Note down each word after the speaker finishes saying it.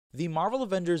The Marvel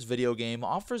Avengers video game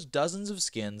offers dozens of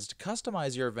skins to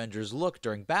customize your Avengers look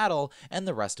during battle and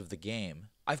the rest of the game.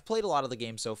 I've played a lot of the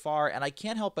game so far, and I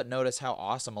can't help but notice how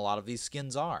awesome a lot of these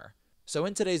skins are. So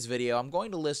in today's video, I'm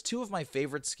going to list 2 of my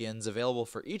favorite skins available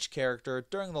for each character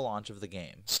during the launch of the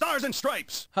game. Stars and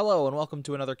Stripes! Hello and welcome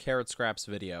to another Carrot Scraps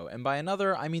video, and by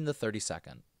another, I mean the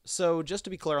 32nd. So just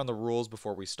to be clear on the rules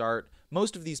before we start,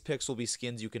 most of these picks will be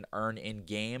skins you can earn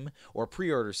in-game or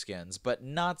pre-order skins, but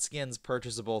not skins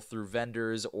purchasable through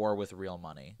vendors or with real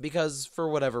money, because for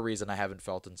whatever reason I haven't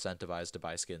felt incentivized to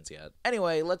buy skins yet.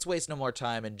 Anyway, let's waste no more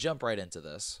time and jump right into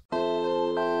this.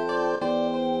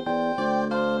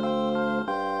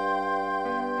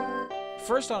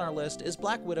 First on our list is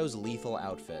Black Widow's lethal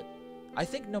outfit. I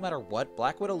think no matter what,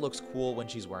 Black Widow looks cool when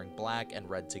she's wearing black and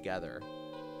red together.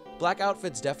 Black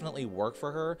outfits definitely work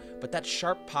for her, but that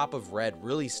sharp pop of red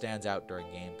really stands out during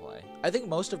gameplay. I think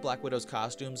most of Black Widow's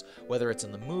costumes, whether it's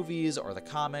in the movies or the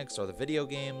comics or the video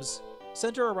games,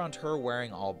 center around her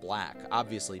wearing all black,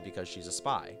 obviously because she's a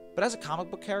spy. But as a comic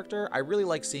book character, I really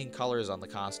like seeing colors on the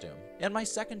costume. And my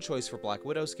second choice for Black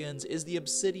Widow skins is the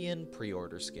Obsidian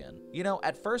pre-order skin. You know,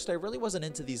 at first I really wasn't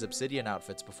into these Obsidian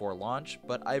outfits before launch,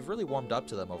 but I've really warmed up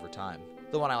to them over time.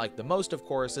 The one I like the most, of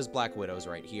course, is Black Widow's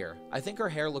right here. I think her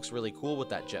hair looks really cool with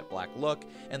that jet black look,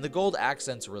 and the gold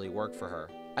accents really work for her.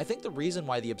 I think the reason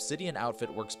why the Obsidian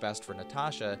outfit works best for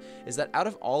Natasha is that out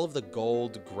of all of the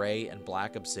gold, gray, and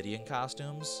black Obsidian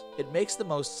costumes, it makes the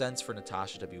most sense for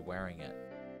Natasha to be wearing it.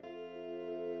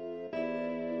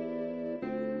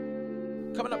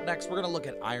 Coming up next, we're going to look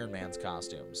at Iron Man's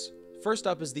costumes. First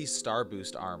up is the Star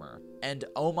Boost armor, and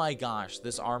oh my gosh,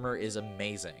 this armor is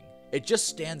amazing. It just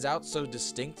stands out so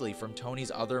distinctly from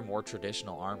Tony's other more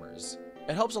traditional armors.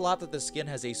 It helps a lot that the skin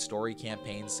has a story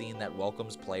campaign scene that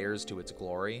welcomes players to its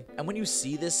glory. And when you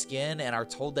see this skin and are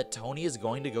told that Tony is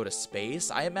going to go to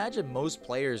space, I imagine most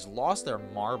players lost their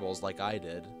marbles like I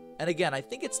did. And again, I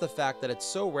think it's the fact that it's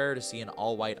so rare to see an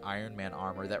all-white Iron Man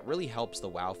armor that really helps the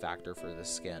wow factor for this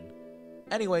skin.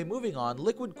 Anyway, moving on,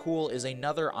 Liquid Cool is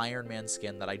another Iron Man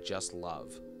skin that I just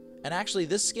love. And actually,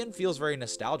 this skin feels very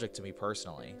nostalgic to me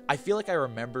personally. I feel like I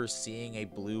remember seeing a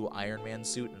blue Iron Man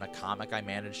suit in a comic I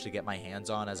managed to get my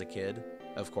hands on as a kid.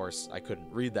 Of course, I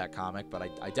couldn't read that comic, but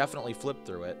I definitely flipped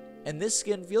through it. And this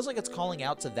skin feels like it's calling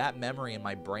out to that memory in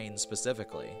my brain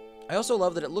specifically. I also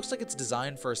love that it looks like it's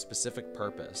designed for a specific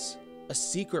purpose. A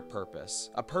secret purpose.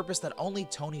 A purpose that only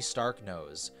Tony Stark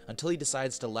knows, until he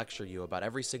decides to lecture you about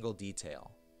every single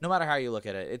detail. No matter how you look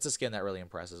at it, it's a skin that really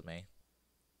impresses me.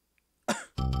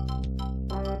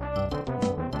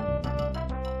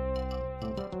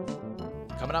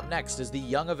 Coming up next is the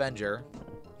Young Avenger.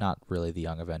 Not really the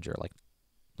Young Avenger,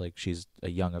 like she's a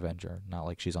Young Avenger, not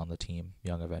like she's on the team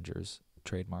Young Avengers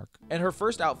trademark. And her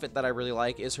first outfit that I really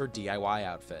like is her DIY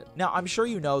outfit. Now, I'm sure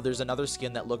you know there's another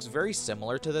skin that looks very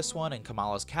similar to this one in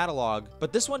Kamala's catalog,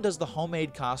 but this one does the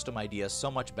homemade costume idea so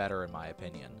much better in my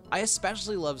opinion. I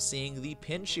especially love seeing the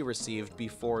pin she received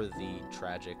before the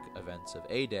tragic events of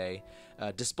A-Day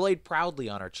displayed proudly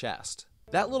on her chest.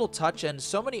 That little touch and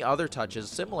so many other touches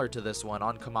similar to this one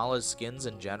on Kamala's skins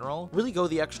in general really go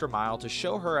the extra mile to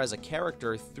show her as a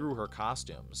character through her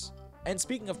costumes. And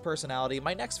speaking of personality,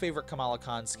 my next favorite Kamala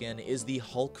Khan skin is the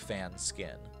Hulk Fan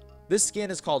skin. This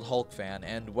skin is called Hulk Fan,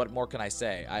 and what more can I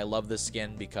say? I love this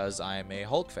skin because I'm a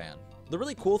Hulk fan. The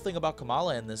really cool thing about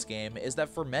Kamala in this game is that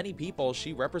for many people,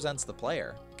 she represents the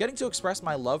player. Getting to express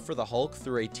my love for the Hulk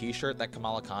through a t-shirt that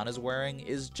Kamala Khan is wearing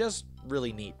is just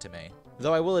really neat to me.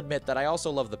 Though I will admit that I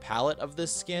also love the palette of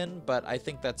this skin, but I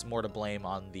think that's more to blame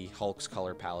on the Hulk's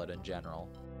color palette in general.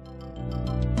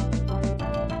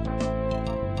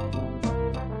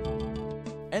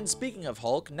 And speaking of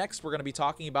Hulk, next we're going to be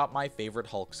talking about my favorite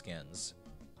Hulk skins.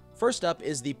 First up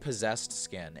is the Possessed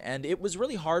skin, and it was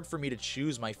really hard for me to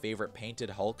choose my favorite painted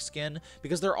Hulk skin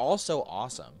because they're all so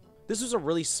awesome. This was a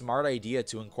really smart idea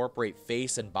to incorporate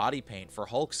face and body paint for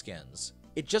Hulk skins.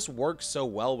 It just works so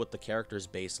well with the character's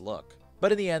base look.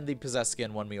 But in the end, the Possessed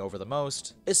skin won me over the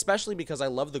most, especially because I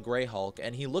love the gray Hulk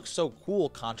and he looks so cool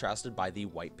contrasted by the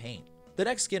white paint. The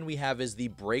next skin we have is the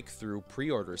Breakthrough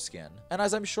pre-order skin, and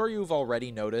as I'm sure you've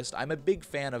already noticed, I'm a big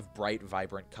fan of bright,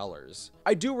 vibrant colors.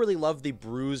 I do really love the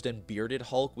bruised and bearded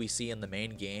Hulk we see in the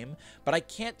main game, but I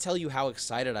can't tell you how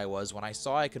excited I was when I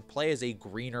saw I could play as a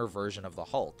greener version of the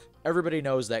Hulk. Everybody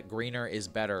knows that greener is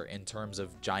better in terms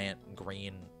of giant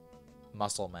green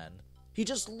muscle men. He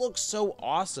just looks so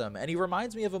awesome, and he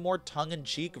reminds me of a more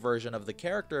tongue-in-cheek version of the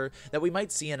character that we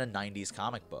might see in a 90s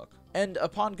comic book. And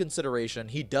upon consideration,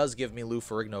 he does give me Lou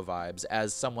Ferrigno vibes,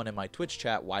 as someone in my Twitch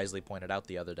chat wisely pointed out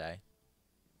the other day.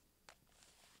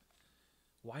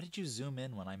 Why did you zoom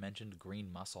in when I mentioned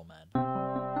green muscle men?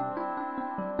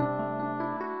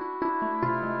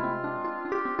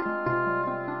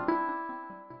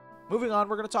 moving on,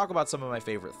 we're going to talk about some of my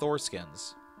favorite Thor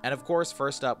skins. And of course,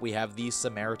 first up, we have the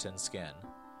Samaritan skin.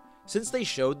 Since they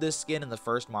showed this skin in the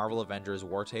first Marvel Avengers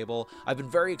War Table, I've been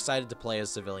very excited to play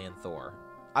as civilian Thor.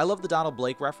 I love the Donald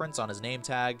Blake reference on his name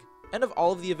tag, and of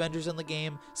all of the Avengers in the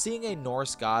game, seeing a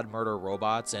Norse god murder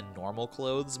robots in normal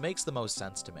clothes makes the most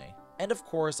sense to me. And of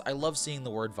course, I love seeing the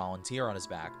word volunteer on his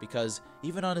back, because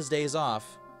even on his days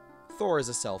off, Thor is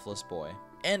a selfless boy.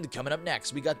 And coming up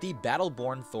next, we got the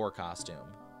Battleborn Thor costume.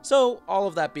 So, all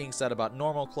of that being said about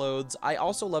normal clothes, I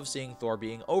also love seeing Thor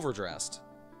being overdressed.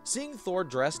 Seeing Thor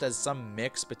dressed as some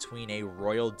mix between a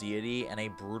royal deity and a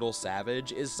brutal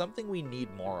savage is something we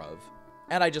need more of.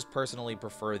 And I just personally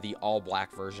prefer the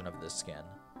all-black version of this skin.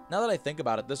 Now that I think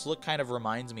about it, this look kind of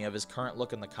reminds me of his current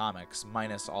look in the comics,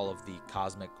 minus all of the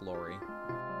cosmic glory.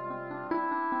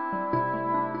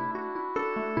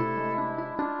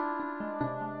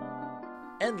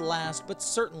 And last, but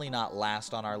certainly not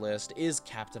last on our list, is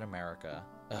Captain America.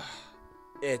 Ugh,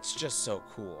 it's just so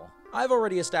cool. I've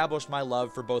already established my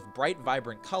love for both bright,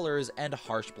 vibrant colors and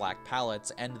harsh black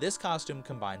palettes, and this costume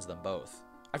combines them both.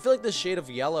 I feel like this shade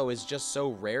of yellow is just so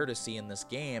rare to see in this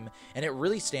game, and it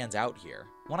really stands out here.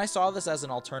 When I saw this as an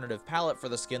alternative palette for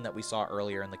the skin that we saw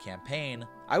earlier in the campaign,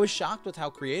 I was shocked with how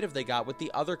creative they got with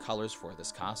the other colors for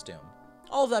this costume.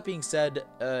 All of that being said,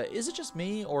 is it just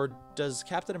me, or does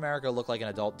Captain America look like an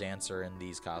adult dancer in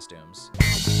these costumes?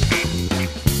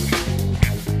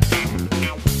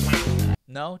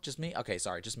 No? Just me? Okay,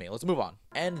 sorry, just me. Let's move on.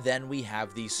 And then we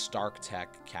have the Stark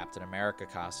Tech Captain America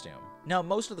costume. Now,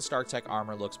 most of the Stark Tech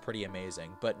armor looks pretty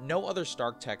amazing, but no other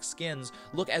Stark Tech skins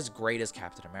look as great as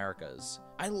Captain America's.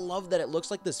 I love that it looks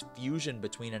like this fusion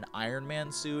between an Iron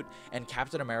Man suit and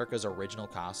Captain America's original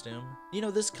costume. You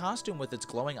know, this costume with its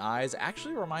glowing eyes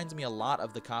actually reminds me a lot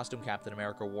of the costume Captain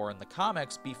America wore in the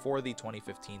comics before the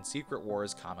 2015 Secret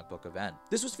Wars comic book event.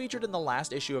 This was featured in the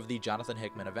last issue of the Jonathan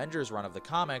Hickman Avengers run of the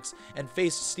comics and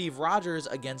faced Steve Rogers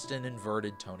against an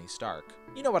inverted Tony Stark.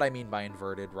 You know what I mean by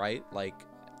inverted, right? Like,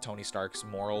 Tony Stark's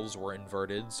morals were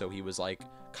inverted, so he was like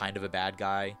kind of a bad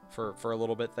guy for a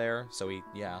little bit there. So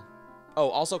yeah. Oh,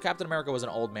 also Captain America was an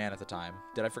old man at the time.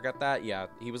 Did I forget that? Yeah,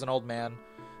 he was an old man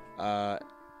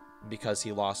because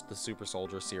he lost the super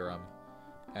soldier serum,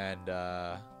 and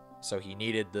so he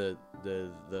needed the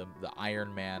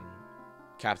Iron Man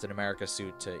Captain America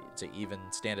suit to even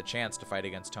stand a chance to fight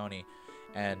against Tony.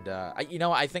 And I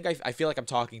feel like I'm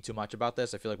talking too much about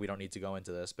this. I feel like we don't need to go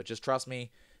into this, but just trust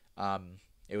me.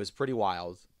 It was pretty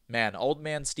wild. Man, old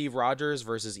man Steve Rogers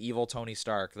versus evil Tony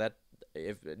Stark. That,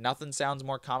 if nothing sounds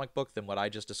more comic book than what I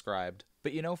just described.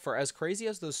 But you know, for as crazy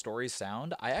as those stories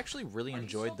sound, I actually really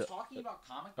enjoyed the... talking about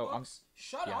comic books?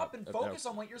 Shut up and focus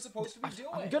on what you're supposed to be doing.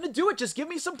 I'm gonna do it. Just give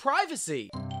me some privacy.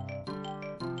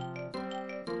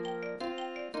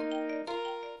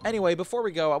 Anyway, before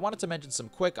we go, I wanted to mention some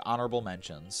quick honorable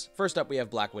mentions. First up, we have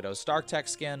Black Widow's Stark Tech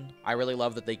skin. I really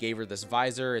love that they gave her this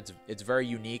visor. It's very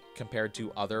unique compared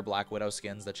to other Black Widow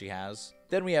skins that she has.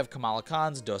 Then we have Kamala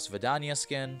Khan's Dos Vidania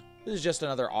skin. This is just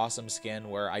another awesome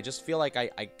skin where I just feel like I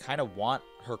kind of want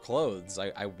her clothes.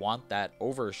 I want that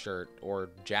overshirt or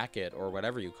jacket or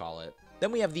whatever you call it.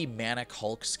 Then we have the Manic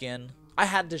Hulk skin. I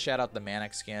had to shout out the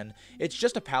Manic skin. It's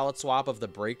just a palette swap of the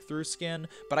Breakthrough skin,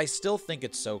 but I still think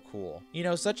it's so cool. You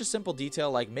know, such a simple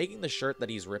detail like making the shirt that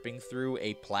he's ripping through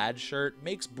a plaid shirt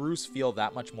makes Bruce feel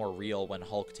that much more real when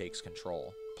Hulk takes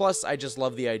control. Plus, I just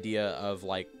love the idea of,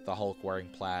 like, the Hulk wearing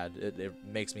plaid. It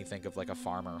makes me think of, like, a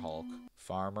Farmer Hulk.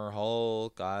 Farmer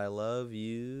Hulk, I love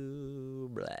you,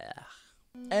 blah.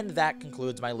 And that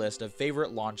concludes my list of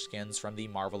favorite launch skins from the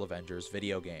Marvel Avengers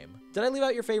video game. Did I leave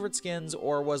out your favorite skins,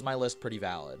 or was my list pretty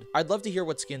valid? I'd love to hear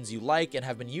what skins you like and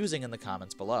have been using in the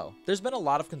comments below. There's been a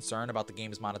lot of concern about the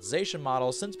game's monetization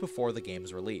model since before the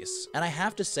game's release, and I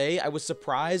have to say I was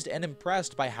surprised and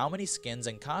impressed by how many skins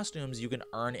and costumes you can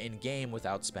earn in-game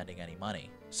without spending any money.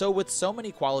 So with so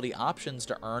many quality options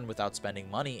to earn without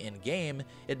spending money in-game,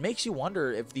 it makes you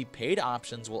wonder if the paid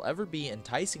options will ever be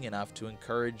enticing enough to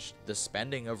encourage the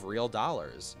spending of real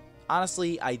dollars.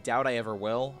 Honestly, I doubt I ever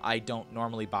will. I don't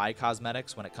normally buy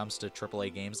cosmetics when it comes to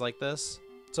AAA games like this,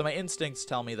 so my instincts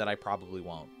tell me that I probably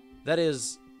won't. That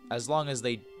is, as long as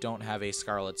they don't have a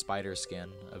Scarlet Spider skin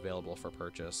available for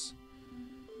purchase.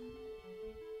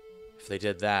 If they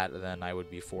did that, then I would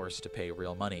be forced to pay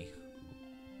real money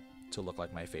to look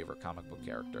like my favorite comic book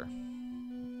character.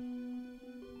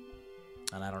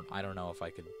 And I don't know if I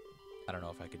could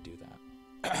do that.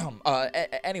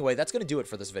 Anyway, that's going to do it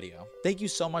for this video. Thank you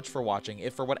so much for watching.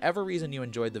 If for whatever reason you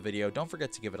enjoyed the video, don't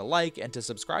forget to give it a like and to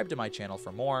subscribe to my channel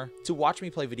for more. To watch me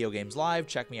play video games live,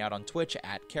 check me out on Twitch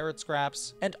at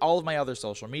carrotscraps, and all of my other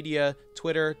social media,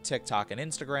 Twitter, TikTok, and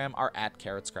Instagram are at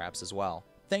carrotscraps as well.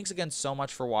 Thanks again so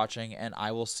much for watching, and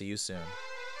I will see you soon.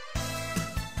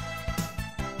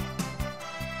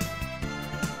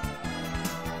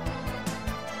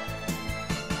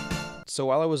 So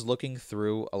while I was looking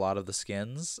through a lot of the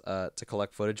skins to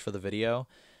collect footage for the video,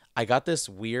 I got this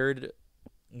weird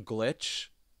glitch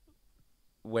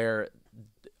where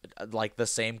like the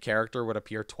same character would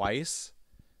appear twice,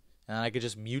 and I could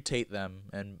just mutate them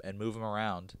and move them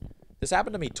around. This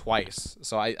happened to me twice,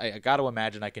 so I got to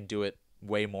imagine I can do it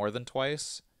way more than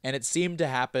twice. And it seemed to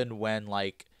happen when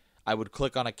like I would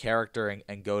click on a character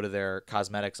and go to their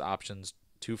cosmetics options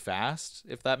too fast,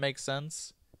 if that makes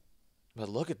sense. But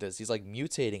look at this. He's like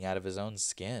mutating out of his own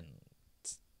skin.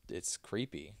 It's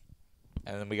creepy.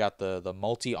 And then we got the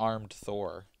multi-armed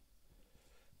Thor.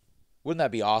 Wouldn't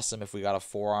that be awesome if we got a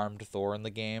four-armed Thor in the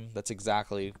game? That's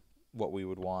exactly what we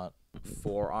would want.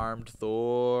 Four-armed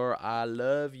Thor, I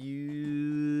love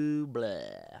you. Blah.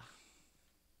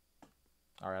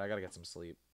 All right, I got to get some sleep.